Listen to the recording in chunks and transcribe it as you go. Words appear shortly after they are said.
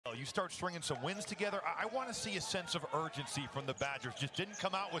You start stringing some wins together. I want to see a sense of urgency from the Badgers. Just didn't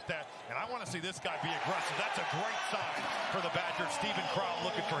come out with that, and I want to see this guy be aggressive. That's a great sign for the Badgers. Stephen Crowl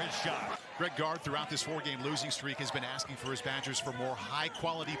looking for his shot. Greg Gard, throughout this 4-game losing streak, has been asking for his Badgers for more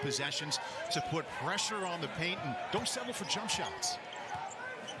high-quality possessions to put pressure on the paint and don't settle for jump shots.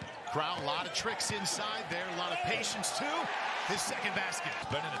 Crowl, a lot of tricks inside there, a lot of patience too. His second basket.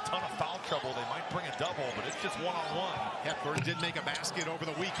 Been in a ton of foul trouble. They might bring a double, but it's just one-on-one. Hepburn did make a basket over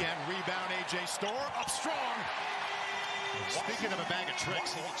the weekend. Rebound, A.J. Storr up strong. Speaking of a bag of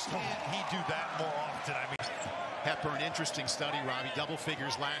tricks, he do that more often. I mean, Hepburn, interesting study, Robbie. Double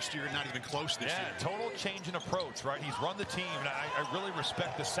figures last year, not even close this year. Yeah, total change in approach, right? He's run the team, and I really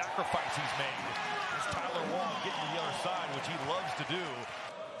respect the sacrifice he's made. It's Tyler Wall getting to the other side, which he loves to do.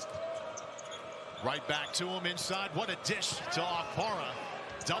 Right back to him inside. What a dish to Okpara.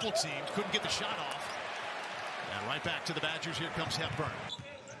 Double teamed, couldn't get the shot off. And right back to the Badgers. Here comes Hepburn.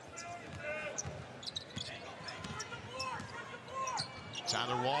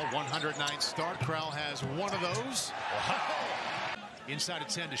 Tyler Wall, 109 start. Crowl has one of those. Wow. Inside of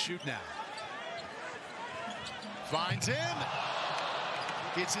 10 to shoot now. Finds him.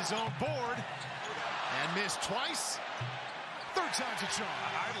 Gets his own board. And missed twice. Third time's a charm.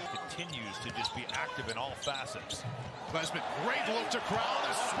 Continues to just be active in all facets. Klesmit, great look to Crowl.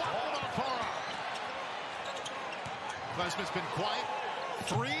 The swap with Okpara. Klesmit's been quiet.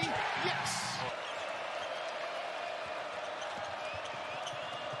 Three, yes.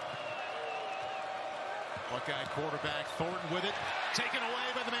 Buckeye quarterback Thornton with it. Taken away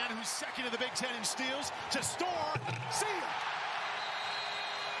by the man who's second in the Big Ten in steals. To Storr. See ya.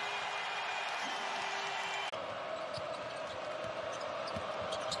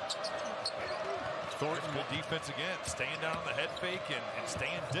 Thornton, good defense again, staying down on the head fake and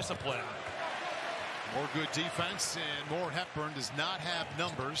staying disciplined. More good defense, and more Hepburn does not have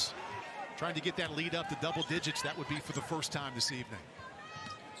numbers. Trying to get that lead up to double digits. That would be for the first time this evening.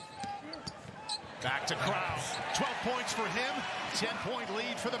 Back to Crowl. 12 points for him. 10-point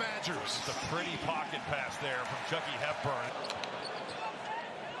lead for the Badgers. It's a pretty pocket pass there from Chucky Hepburn.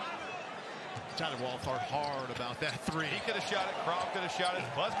 Tyler Wall thought hard about that three. He could have shot it. Crowl could have shot it.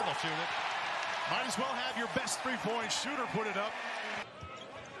 Klesmit will shoot it. Might as well have your best three-point shooter put it up.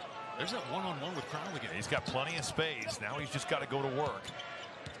 There's that one-on-one with Crowl again. He's got plenty of space. Now he's just got to go to work.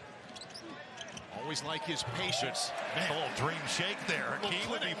 Always like his patience. Man, a little dream shake there. He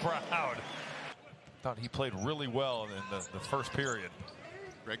would be proud. Thought he played really well in the first period.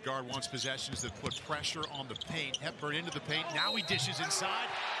 Greg Gard wants possessions that put pressure on the paint. Hepburn into the paint. Now he dishes inside.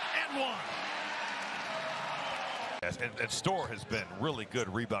 And one. Yes, and Storr has been really good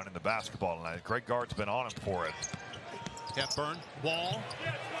rebounding the basketball tonight. Greg Gard's been on him for it. Hepburn, Wall,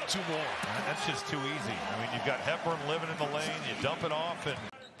 two more. That's just too easy. I mean, you've got Hepburn living in the lane. You dump it off. And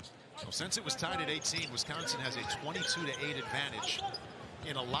well, since it was tied at 18, Wisconsin has a 22-8 advantage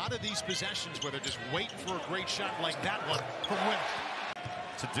in a lot of these possessions where they're just waiting for a great shot like that one from Witt.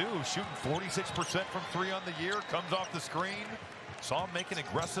 To do, shooting 46% from three on the year, comes off the screen. Saw him make an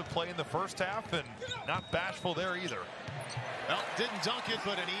aggressive play in the first half and not bashful there either. Well, didn't dunk it,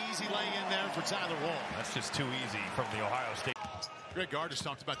 but an easy lay in there for Tyler Wall. That's just too easy from the Ohio State. Greg Gard has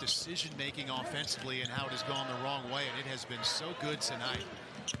talked about decision-making offensively and how it has gone the wrong way, and it has been so good tonight.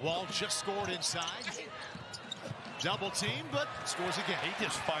 Wall just scored inside. Double team, but scores again. He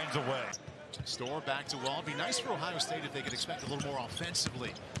just finds a way. Storr back to Wall. It'd be nice for Ohio State if they could expect a little more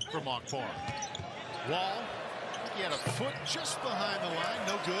offensively from Okpara. Wall. He had a foot just behind the line.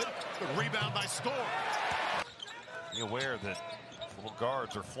 No good. But rebound by Storr. Be aware that little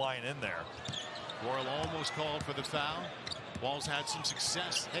guards are flying in there. Royal almost called for the foul. Wall's had some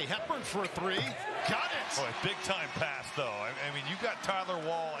success. Hey, Hepburn for a three. Got it. Boy, big time pass, though. I mean, you got Tyler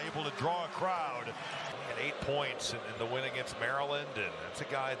Wall able to draw a crowd. At 8 points in the win against Maryland. And that's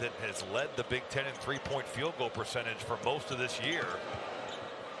a guy that has led the Big Ten in three-point field goal percentage for most of this year.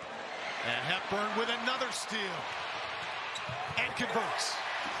 And Hepburn with another steal. And converts.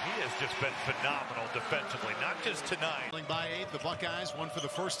 He has just been phenomenal defensively, not just tonight. By 8, the Buckeyes won for the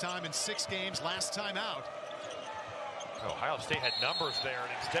first time in 6 games last time out. Ohio State had numbers there,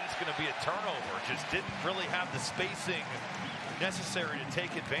 and instead it's going to be a turnover. Just didn't really have the spacing necessary to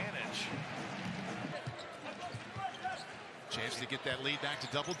take advantage. Chance to get that lead back to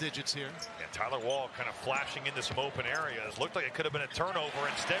double digits here. And Tyler Wall kind of flashing into some open areas. Looked like it could have been a turnover.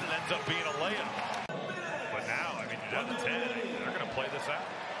 Instead, it ends up being a layup. But now, I mean, you're down to 10. They're going to play this out.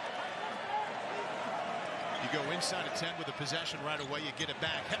 You go inside of 10 with a possession right away. You get it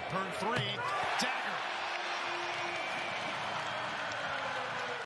back. Hepburn three. Dagger.